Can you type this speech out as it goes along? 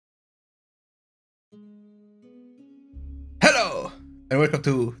and welcome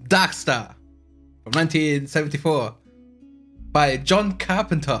to Dark Star from 1974 by John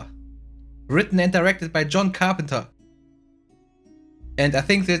Carpenter. Written and directed by John Carpenter. And I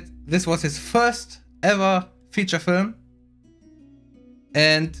think that this was his first ever feature film.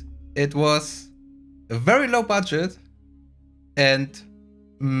 And it was a very low budget and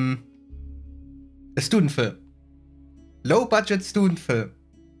a student film. Low budget student film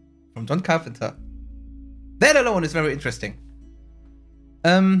from John Carpenter. That alone is very interesting.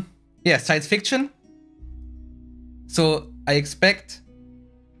 Yeah, science fiction. So I expect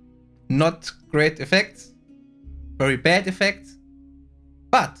not great effects, very bad effects,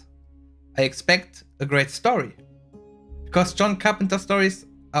 but I expect a great story. Because John Carpenter stories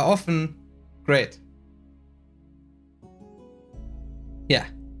are often great. Yeah.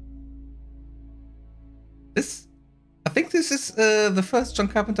 I think this is the first John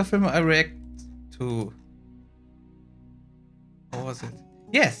Carpenter film I react to. Or was it?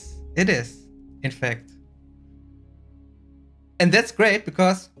 Yes, it is, in fact. And that's great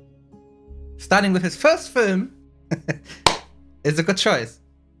because starting with his first film is a good choice.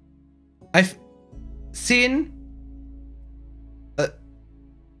 I've seen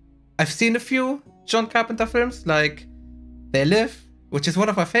a few John Carpenter films, like They Live, which is one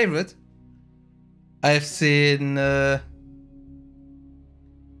of my favorites. I've seen...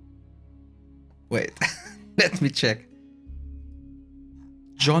 Wait, let me check.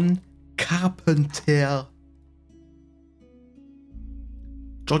 John Carpenter.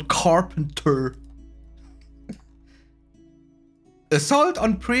 John Carpenter. Assault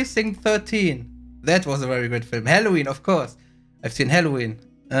on Precinct 13. That was a very good film. Halloween, of course. I've seen Halloween.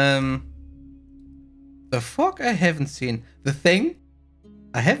 The Fog I haven't seen. The Thing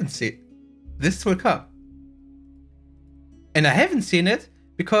I haven't seen. This will come. And I haven't seen it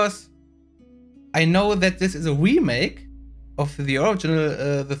because I know that this is a remake of the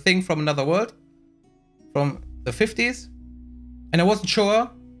original The Thing from Another World from the 50s. And I wasn't sure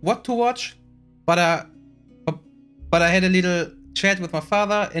what to watch, but I had a little chat with my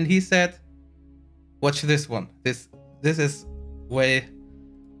father and he said, watch this one. This is way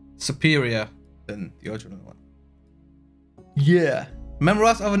superior than the original one. Yeah.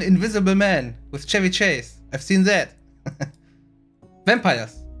 Memoirs of an Invisible Man with Chevy Chase. I've seen that.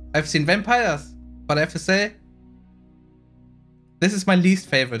 Vampires. I've seen Vampires, but I have to say, this is my least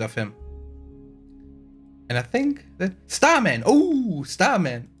favorite of him. And I think that... Starman! Oh,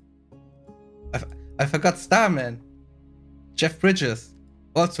 Starman! I forgot Starman. Jeff Bridges.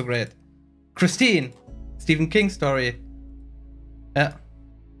 Also great. Christine. Stephen King story. Yeah.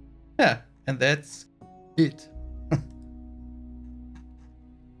 Yeah, and that's it.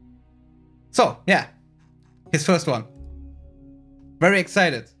 So, yeah. His first one. Very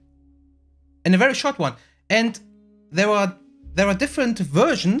excited. And a very short one. And there are different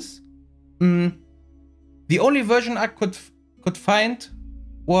versions. The only version I could find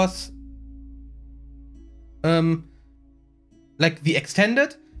was like the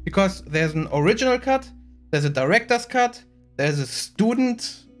extended, because there's an original cut, there's a director's cut, there's a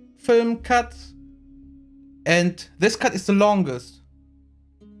student film cut, and this cut is the longest.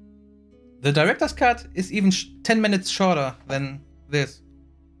 The director's cut is even 10 minutes shorter than this.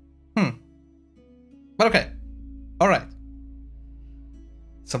 But okay. Alright.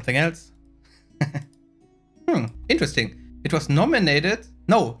 Something else? Interesting. It was nominated...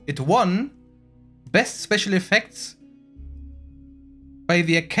 No, it won Best Special Effects by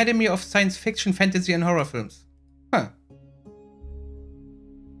the Academy of Science Fiction, Fantasy and Horror Films.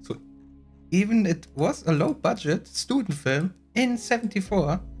 So even it was a low-budget student film in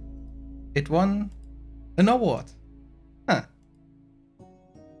 74, it won an award.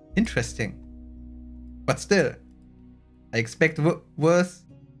 Interesting. But still, I expect worse.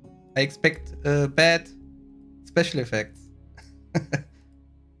 I expect bad special effects.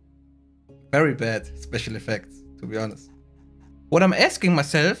 Very bad special effects, to be honest. What I'm asking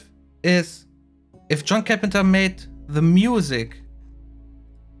myself is if John Carpenter made the music,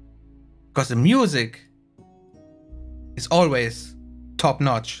 because the music is always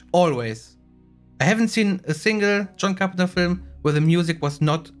top-notch, always. I haven't seen a single John Carpenter film where the music was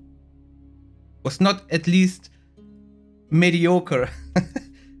not at least mediocre.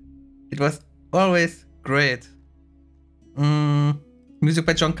 It was always great. Music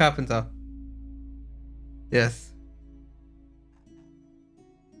by John Carpenter. Yes.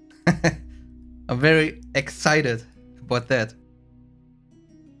 I'm very excited about that.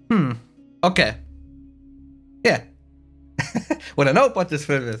 Okay. Yeah. What I know about this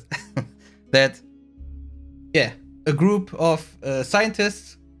film is that, yeah, a group of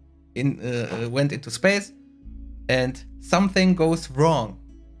scientists went into space and something goes wrong.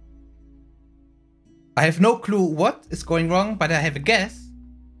 I have no clue what is going wrong, but I have a guess.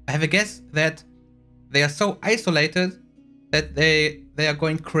 I have a guess that they are so isolated that they are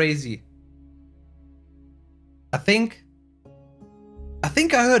going crazy. I think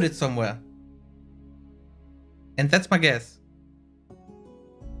I heard it somewhere. And that's my guess.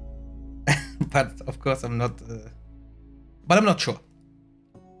 But of course I'm not but I'm not sure.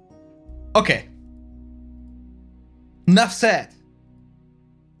 Okay. Enough said.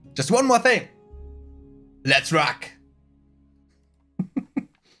 Just one more thing. Let's rock.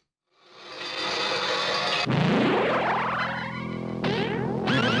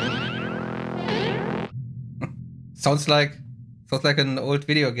 Sounds like an old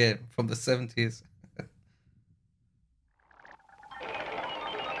video game from the 70s.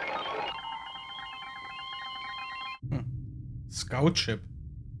 Scout ship.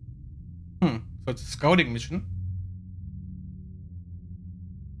 So it's a scouting mission.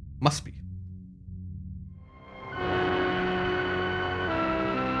 Must be.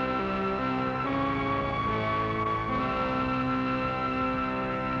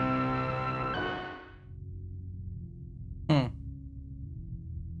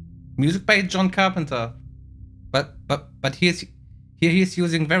 Music by John Carpenter, but here he's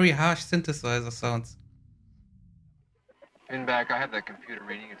using very harsh synthesizer sounds. Pinback, I have that computer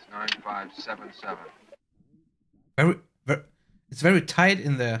reading. It's 9577. It's very tight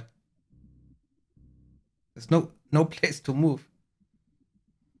in there. There's no place to move.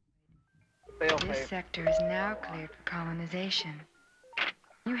 This sector is now cleared for colonization.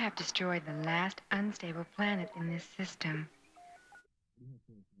 You have destroyed the last unstable planet in this system.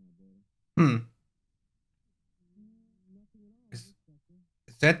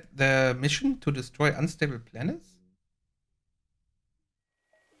 Is that the mission, to destroy unstable planets?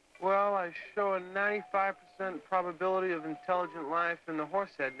 Well, I show a 95% probability of intelligent life in the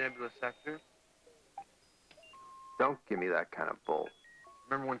Horsehead Nebula sector. Don't give me that kind of bull.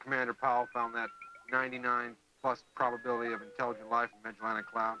 Remember when Commander Powell found that 99+ probability of intelligent life in Magellanic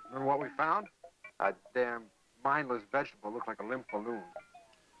Cloud? Remember what we found? A damn mindless vegetable looked like a limp balloon.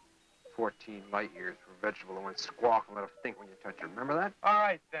 14 light years for a vegetable that went squawk and let it think when you touch it. Remember that? All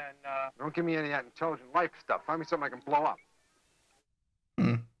right, then. Don't give me any of that intelligent life stuff. Find me something I can blow up.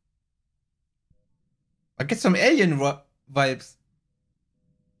 I get some alien vibes.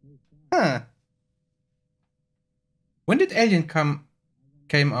 Huh. When did Alien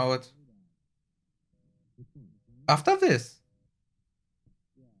came out? After this?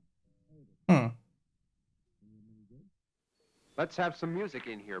 Let's have some music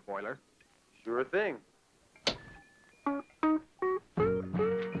in here, Boiler. Sure thing.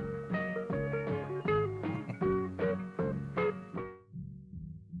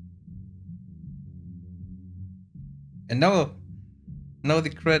 And now the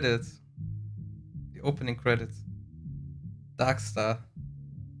credits. The opening credits. Dark Star.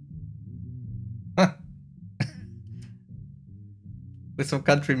 With some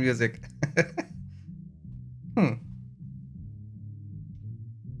country music.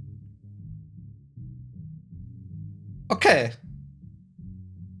 Okay.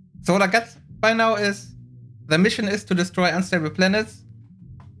 So what I got by now is the mission is to destroy unstable planets.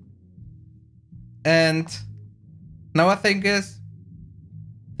 And now I think is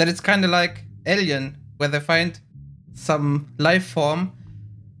that it's kind of like Alien, where they find some life form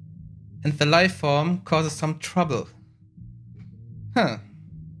and the life form causes some trouble.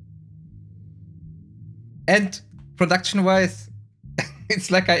 And production-wise, it's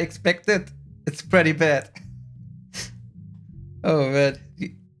like I expected. It's pretty bad. Oh man,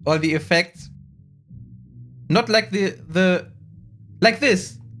 all the effects. Not like like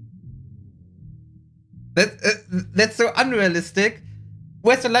this. That's so unrealistic.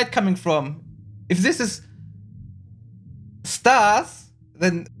 Where's the light coming from? If this is stars,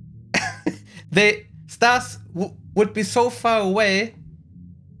 then stars would be so far away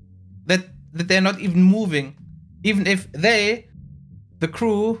that they're not even moving. Even if the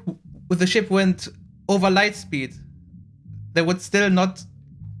crew with the ship went over light speed, they would still not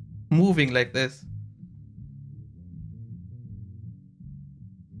moving like this.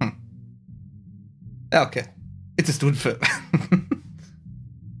 Okay, it's a student film.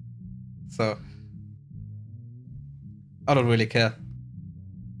 So I don't really care.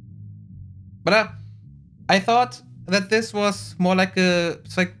 But I thought that this was more like a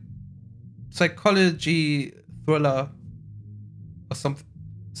psychology thriller or some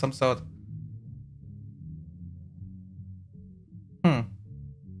sort.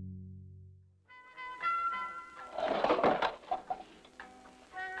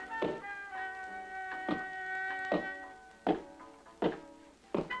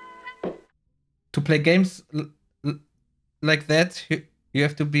 to play games like that, you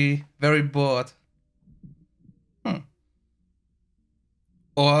have to be very bored.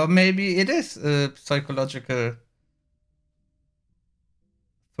 Or maybe it is a psychological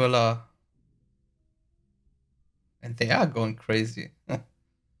thriller. And they are going crazy.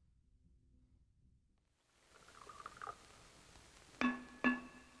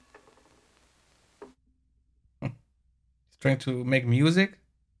 He's trying to make music.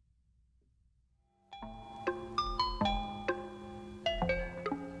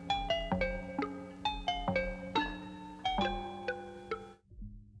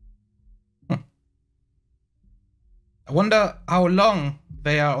 I wonder how long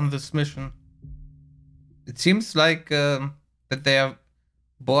they are on this mission. It seems like that they are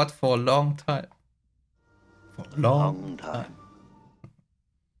bored for a long time. For a long time.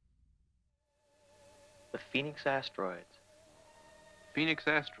 The Phoenix asteroids. Phoenix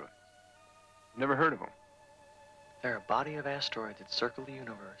asteroids. Never heard of them. They're a body of asteroids that circle the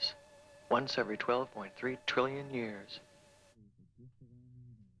universe once every 12.3 trillion years.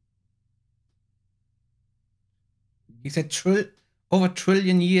 He said over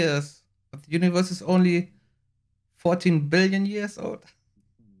trillion years, but the universe is only 14 billion years old.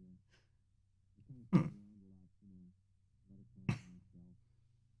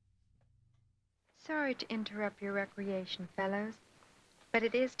 Sorry to interrupt your recreation, fellows, but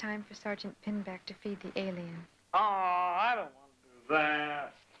it is time for Sergeant Pinback to feed the alien. Oh, I don't want to do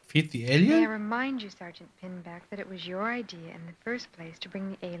that. Feed the May I alien? remind you, Sergeant Pinback, that it was your idea in the first place to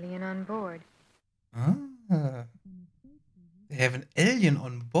bring the alien on board. Ah. They have an alien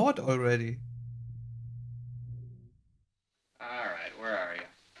on board already. All right, where are you?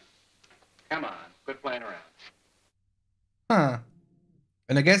 Come on, quit playing around. Huh.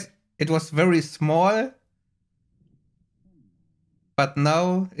 And I guess it was very small, but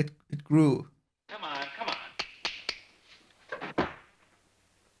now it grew. Come on, come on.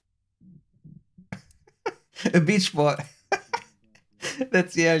 A beach ball.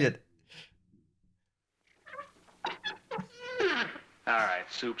 That's the alien. All right,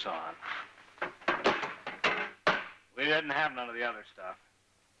 soup's on. We didn't have none of the other stuff.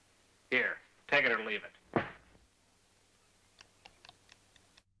 Here, take it or leave it.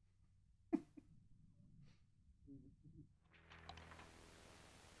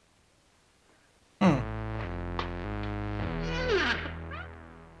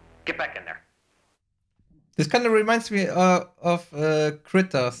 Get back in there. This kind of reminds me of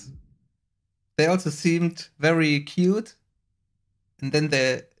Critters. They also seemed very cute, and then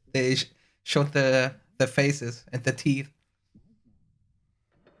they showed their faces and their teeth.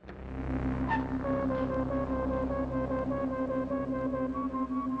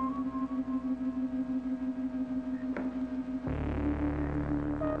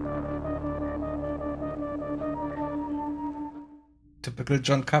 Typical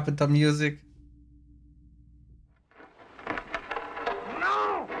John Carpenter music.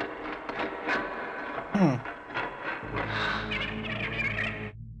 No!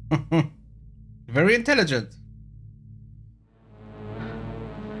 Very intelligent.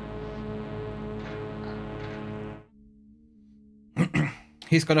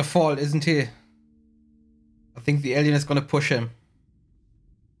 He's gonna fall, isn't he? I think the alien is gonna push him.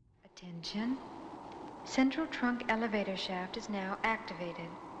 Attention. Central trunk elevator shaft is now activated.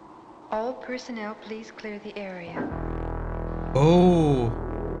 All personnel, please clear the area. Oh.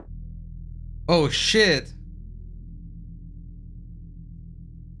 Oh shit.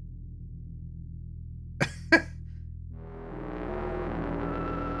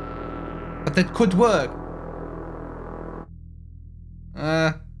 But that could work.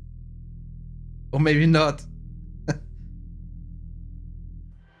 Or maybe not.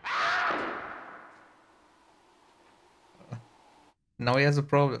 Now he has a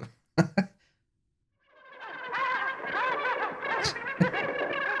problem.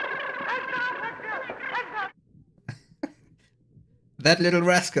 That little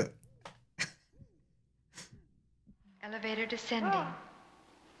rascal. Elevator descending.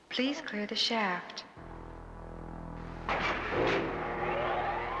 Please clear the shaft.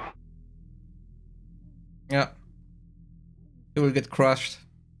 Yeah. He will get crushed.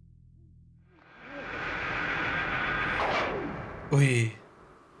 Ui.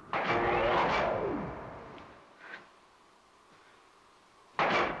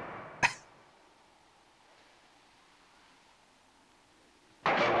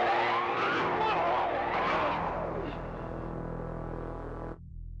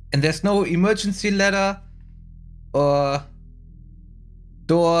 And there's no emergency ladder or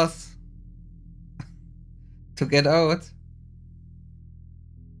doors to get out.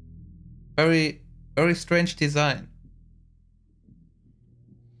 Very Very strange design.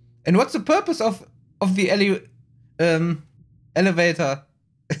 And what's the purpose of the elevator?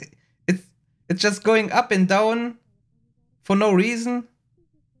 it's just going up and down for no reason.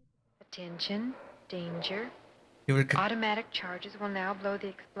 Attention, danger. You will Automatic charges will now blow the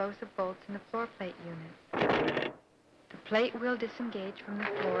explosive bolts in the floor plate unit. The plate will disengage from the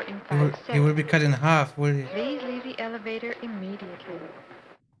floor in 5 seconds. you will be cut in half, will you? Please leave the elevator immediately.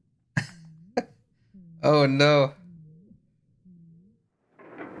 Oh no.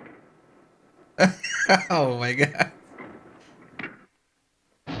 Oh my god.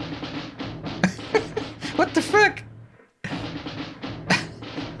 What the fuck?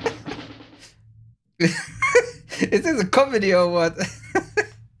 Is this a comedy or what?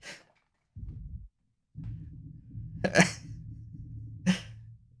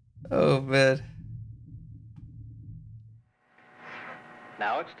 Oh man.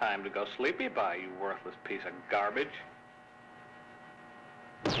 Now it's time to go sleepy bye, you worthless piece of garbage.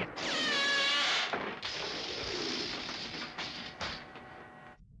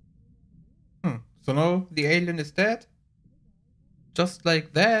 So now the alien is dead? Just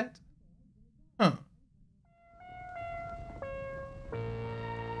like that? Huh.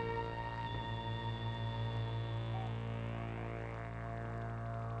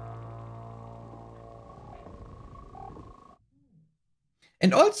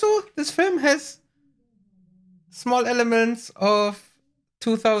 And also, this film has small elements of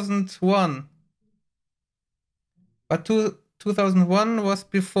 2001. But 2001 was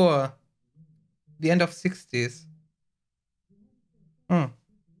before the end of 60s.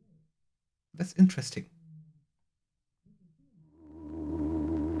 That's interesting.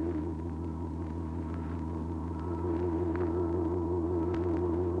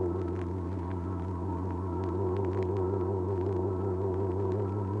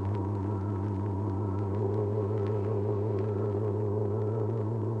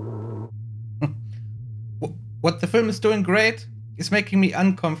 What the film is doing great is making me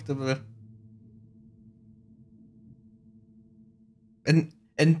uncomfortable.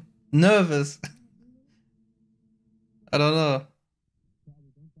 And nervous. I don't know.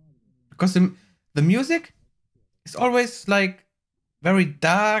 Because the music is always like very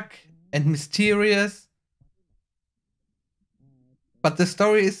dark and mysterious. But the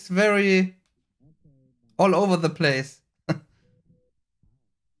story is very all over the place. And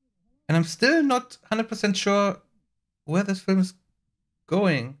I'm still not 100% sure where this film is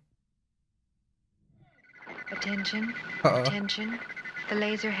going. Attention, Uh-oh. attention. The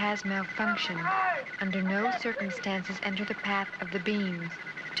laser has malfunctioned. Under no circumstances enter the path of the beams.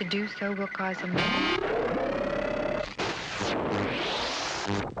 To do so will cause a...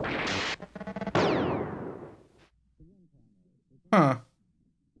 Huh.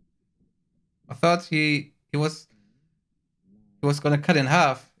 I thought he was gonna cut in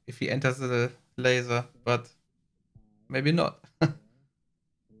half if he enters the laser, but maybe not.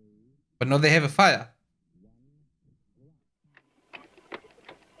 But now they have a fire.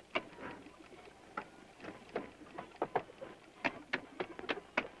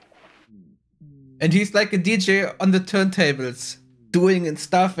 And he's like a DJ on the turntables, doing and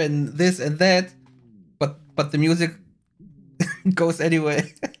stuff and this and that, but the music goes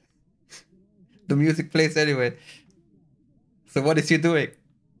anyway. The music plays anyway. So what is he doing?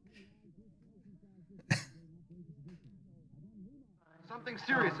 Something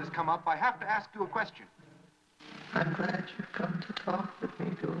serious has come up. I have to ask you a question. I'm glad you've come to talk with me,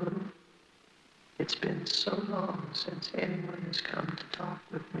 Doolittle. It's been so long since anyone has come to talk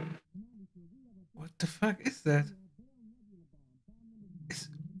with me. What the fuck is that?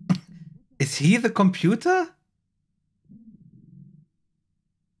 Is he the computer?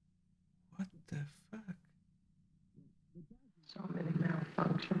 What the fuck? So many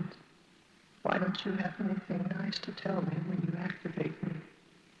malfunctions. Why don't you have anything nice to tell me when you activate me?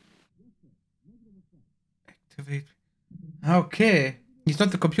 Activate. Okay. He's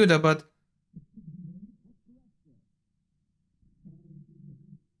not the computer, but...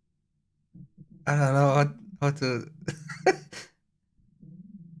 I don't know how to...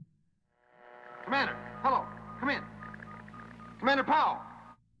 Commander, hello. Come in. Commander Powell.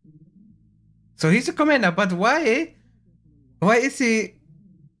 So he's a commander, but why? Why is he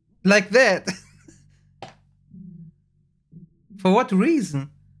like that? For what reason?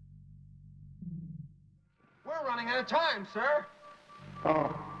 We're running out of time, sir.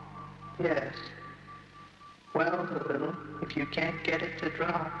 Oh, yes. Well, Doolittle, if you can't get it to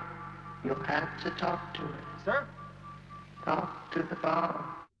drop, you'll have to talk to it. Sir? Talk to the bomb.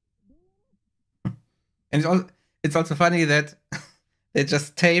 And it's also funny that they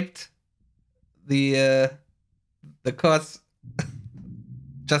just taped the cords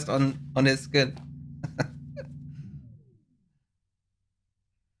just on his skin.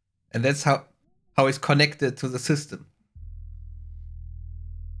 And that's how he's connected to the system.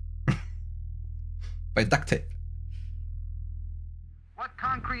 By duct tape. What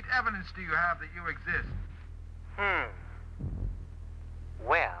concrete evidence do you have that you exist?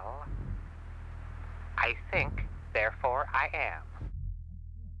 Well, I think, therefore I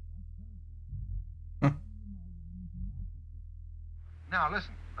am. Now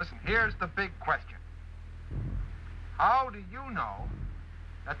listen, here's the big question. How do you know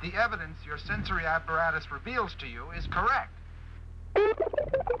that the evidence your sensory apparatus reveals to you is correct?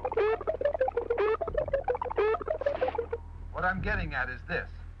 What I'm getting at is this.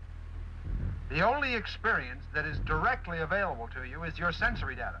 The only experience that is directly available to you is your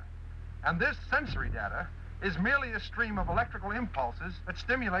sensory data. And this sensory data is merely a stream of electrical impulses that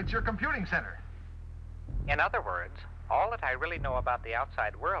stimulates your computing center. In other words, all that I really know about the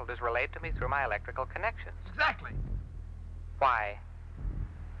outside world is relayed to me through my electrical connections. Exactly. Why,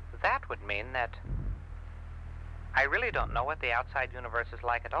 that would mean that I really don't know what the outside universe is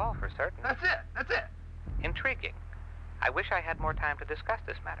like at all, for certain. That's it. Intriguing. I wish I had more time to discuss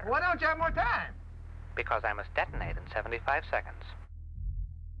this matter. Why don't you have more time? Because I must detonate in 75 seconds.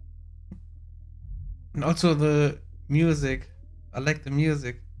 And also the music. I like the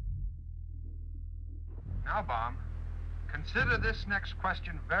music. Now, Baum, consider this next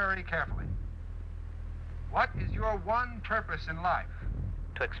question very carefully. What is your one purpose in life?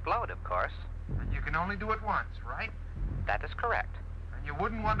 To explode, of course. And you can only do it once, right? That is correct. And you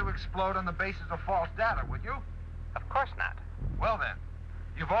wouldn't want to explode on the basis of false data, would you? Of course not. Well then,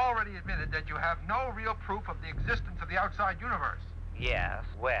 you've already admitted that you have no real proof of the existence of the outside universe. Yes,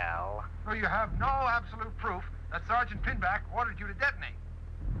 well, So you have no absolute proof that Sergeant Pinback ordered you to detonate.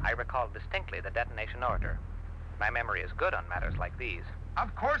 I recall distinctly the detonation order. My memory is good on matters like these.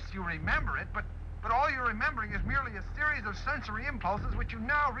 Of course you remember it, but all you're remembering is merely a series of sensory impulses which you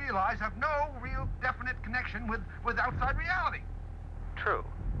now realize have no real definite connection with outside reality. True.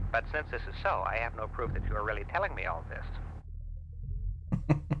 But since this is so, I have no proof that you are really telling me all this.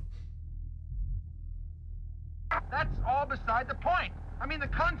 That's all beside the point. I mean, the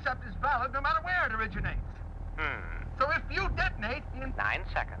concept is valid no matter where it originates. So if you detonate in 9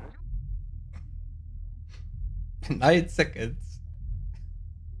 seconds. 9 seconds.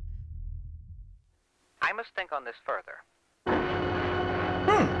 I must think on this further.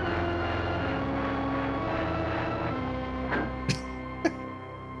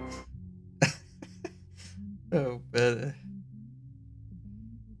 Oh, but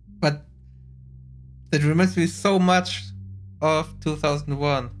that reminds me so much of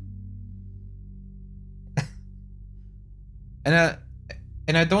 2001. and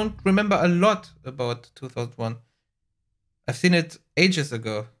I don't remember a lot about 2001. I've seen it ages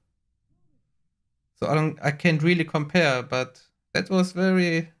ago. So I can't really compare, but that was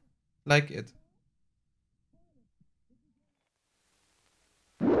very like it.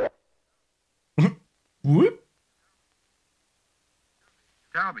 Whoop.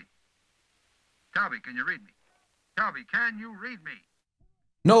 Calby, can you read me? Calby, can you read me?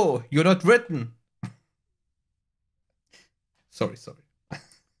 No, you're not written. Sorry.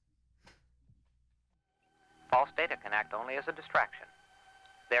 False data can act only as a distraction.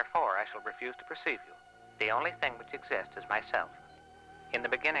 Therefore, I shall refuse to perceive you. The only thing which exists is myself. In the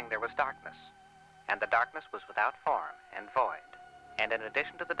beginning there was darkness, and the darkness was without form and void. And in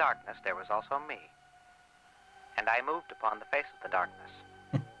addition to the darkness, there was also me. And I moved upon the face of the darkness.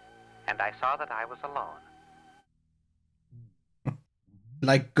 And I saw that I was alone.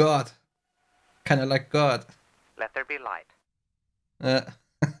 Like God. Kind of like God. Let there be light. It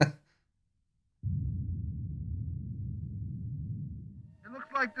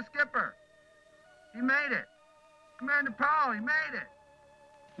looks like the skipper. He made it. Commander Powell, he made it.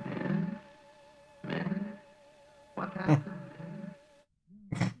 What happened?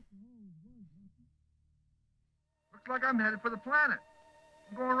 Looks like I'm headed for the planet.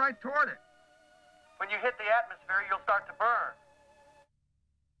 I'm going right toward it. When you hit the atmosphere, you'll start to burn.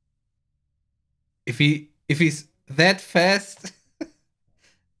 If he's that fast,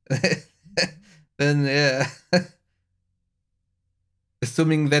 then yeah.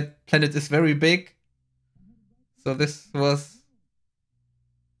 Assuming that planet is very big, so this was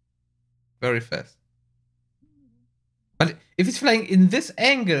very fast. But if he's flying in this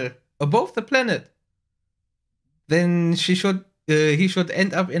angle above the planet, then he should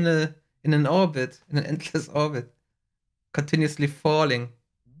end up in an orbit, in an endless orbit, continuously falling.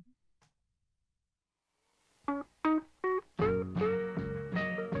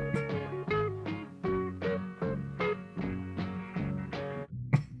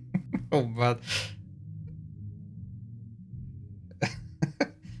 Oh man.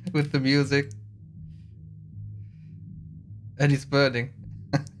 With the music. And he's burning.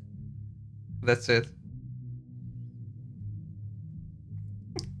 That's it.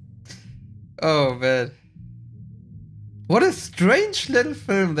 Oh man. What a strange little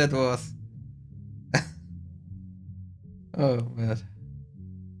film that was. Oh man.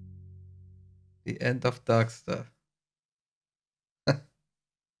 The end of Darkstar.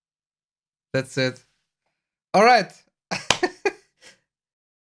 That's it. Alright.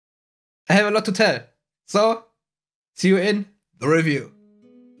 I have a lot to tell. So, see you in the review.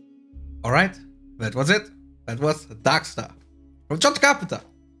 Alright, that was it. That was Darkstar from John Carpenter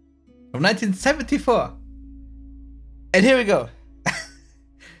from 1974. And here we go.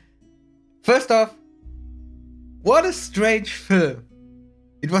 First off, what a strange film.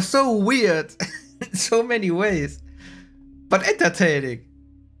 It was so weird in so many ways, but entertaining.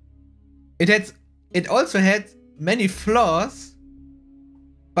 It also had many flaws,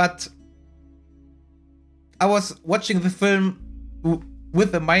 but I was watching the film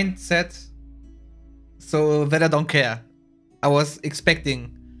with the mindset so that I don't care. I was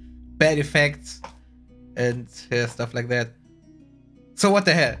expecting bad effects and stuff like that. So what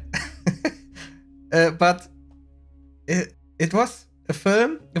the hell? But it was a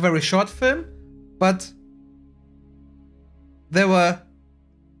film, a very short film, but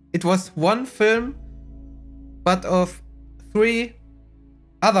it was one film, but of 3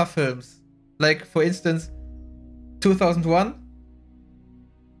 other films. Like, for instance, 2001.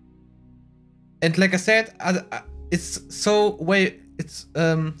 And like I said, it's so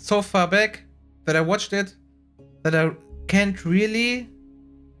far back that I watched it that I can't really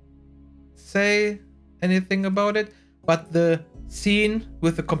say anything about it. But the scene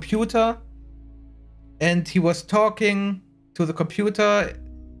with the computer, and he was talking to the computer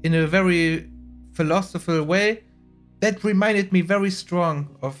in a very philosophical way, that reminded me very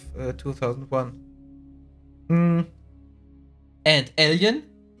strong of 2001. And Alien.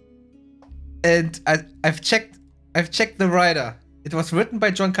 And I've checked the writer. It was written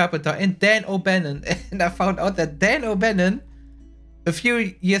by John Carpenter and Dan O'Bannon. And I found out that Dan O'Bannon, a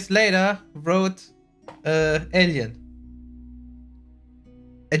few years later, wrote Alien.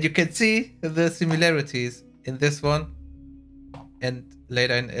 And you can see the similarities in this one and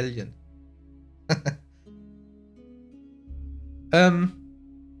later in Alien.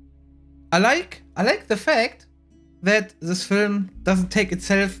 I like the fact that this film doesn't take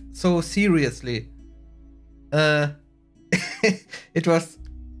itself so seriously. It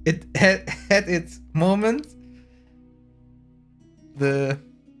had its moments, the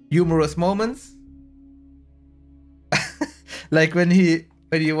humorous moments, like when he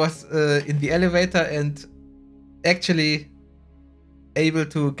was in the elevator and actually able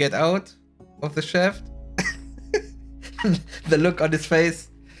to get out of the shaft. The look on his face,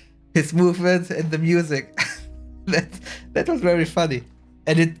 his movements, and the music. that was very funny,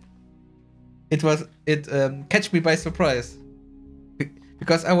 and it catch me by surprise,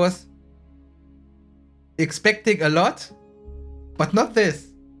 because I was expecting a lot, but not this,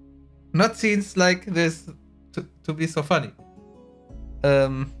 not scenes like this to be so funny.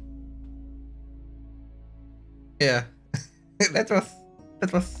 Yeah, that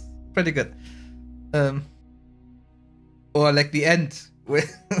was pretty good. Or like the end where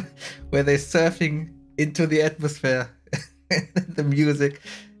they're surfing into the atmosphere. The music,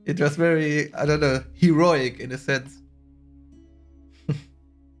 it was very, I don't know, heroic in a sense.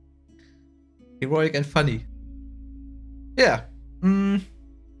 Heroic and funny. Yeah.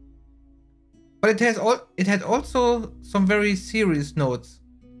 But it had also some very serious notes.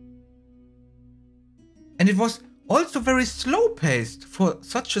 And it was also very slow paced for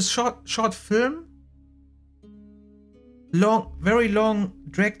such a short film. Very long,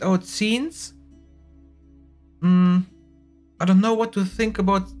 dragged out scenes. I don't know what to think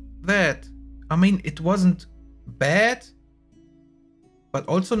about that. I mean, it wasn't bad, but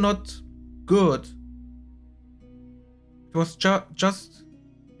also not good. It was just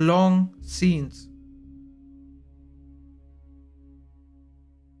long scenes.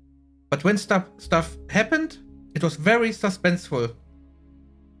 But when stuff happened, it was very suspenseful.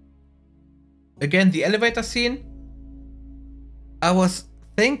 Again, the elevator scene, I was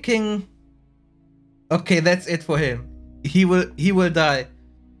thinking, okay, that's it for him. He will die.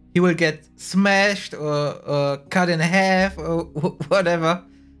 He will get smashed or cut in half or whatever.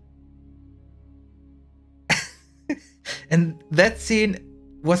 And that scene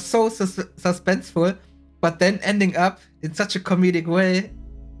was so suspenseful, but then ending up in such a comedic way,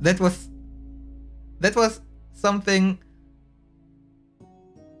 that was something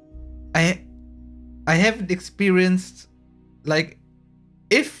I haven't experienced, like,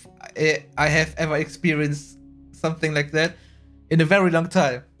 if I have ever experienced something like that in a very long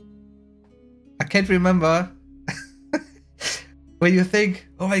time. I can't remember where you think,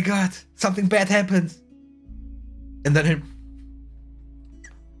 oh my god, something bad happens. And then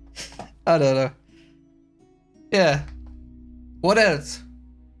I don't know. Yeah. What else?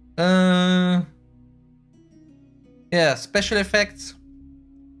 Yeah, special effects.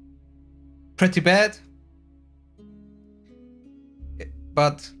 Pretty bad.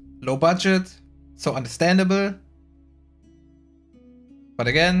 But low budget, so understandable. But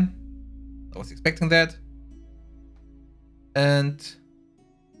again, I was expecting that. And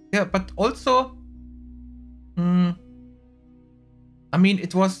yeah, but also, I mean,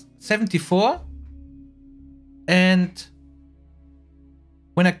 it was 74. And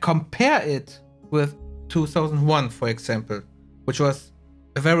when I compare it with 2001, for example, which was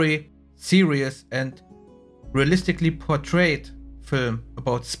a very serious and realistically portrayed film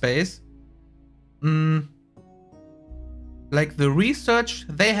about space, like the research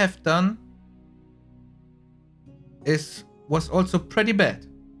they have done was also pretty bad,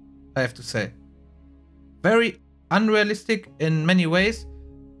 I have to say. Very unrealistic in many ways,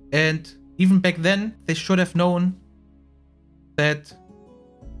 and even back then they should have known that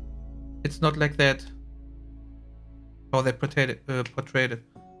it's not like that how they portrayed it.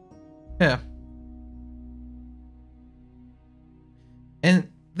 Yeah. And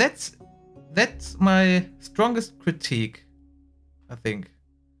that's my strongest critique, I think.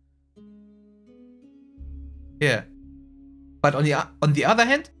 Yeah. But on the other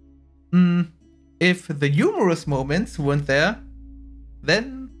hand, if the humorous moments weren't there,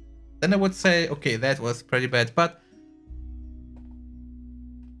 then I would say, okay, that was pretty bad. But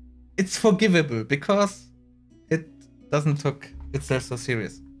it's forgivable because it doesn't take itself so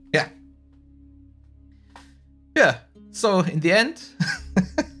serious. Yeah. Yeah. So in the end,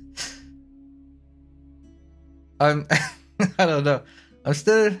 I don't know. I'm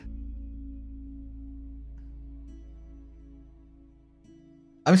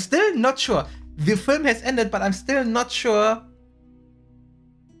still not sure. The film has ended, but I'm still not sure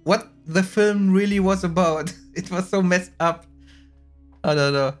what the film really was about. It was so messed up. I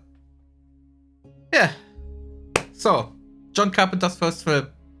don't know. Yeah. So, John Carpenter's first film.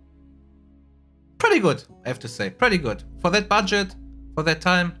 Pretty good, I have to say. Pretty good. For that budget, for that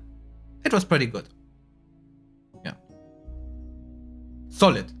time, it was pretty good. Yeah.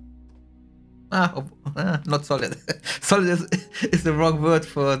 Solid. Not solid. Solid is the wrong word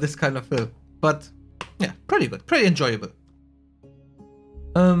for this kind of film. But, yeah, pretty good. Pretty enjoyable.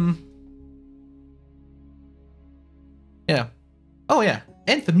 Yeah. Oh, yeah.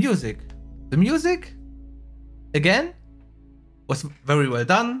 And the music. The music, again, was very well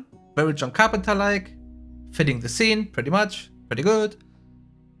done. Very John Carpenter-like. Fitting the scene, pretty much. Pretty good.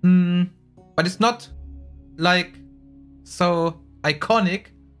 But it's not, like, so iconic.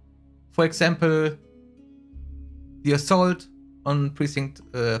 For example, the assault on Precinct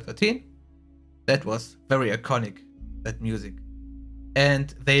 13. That was very iconic, that music.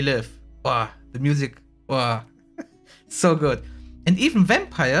 And They Live. Wow, the music, wow, so good. And even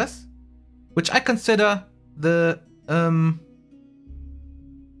Vampires, which I consider the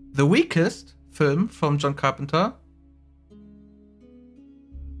weakest film from John Carpenter.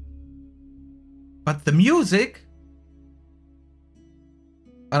 But the music,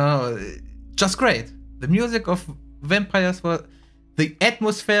 I don't know, just great. The music of Vampires was, the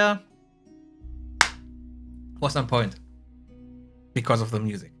atmosphere was on point because of the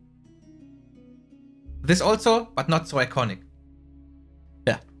music. This also, but not so iconic.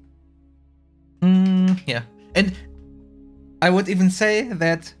 Yeah. Yeah. And I would even say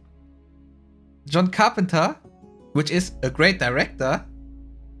that John Carpenter, which is a great director,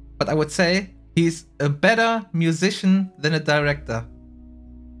 but I would say he's a better musician than a director.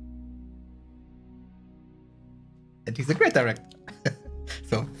 And he's a great director.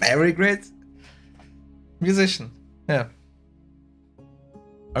 So very great musician. Yeah.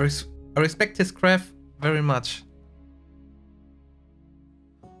 I respect his craft very much.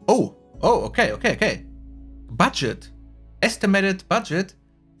 Oh, okay. Budget. Estimated budget,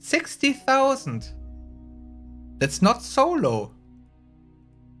 60,000. That's not so low.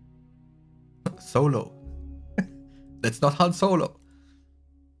 Solo. That's not Han Solo.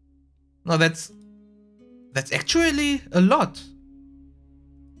 No, that's actually a lot.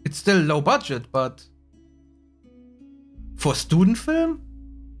 It's still low budget, but for student film,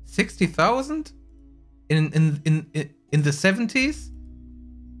 60,000 in the 70s.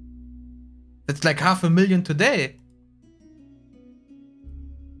 That's like $500,000 today.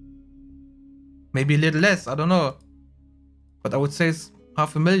 Maybe a little less, I don't know. But I would say it's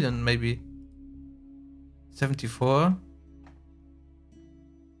 500,000 maybe. 74.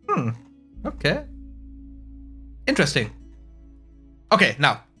 Okay. Interesting. Okay,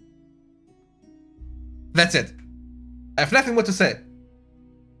 now. That's it. I have nothing more to say.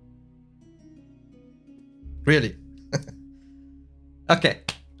 Really. Okay.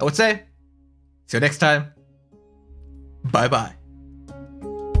 I would say, see you next time. Bye bye.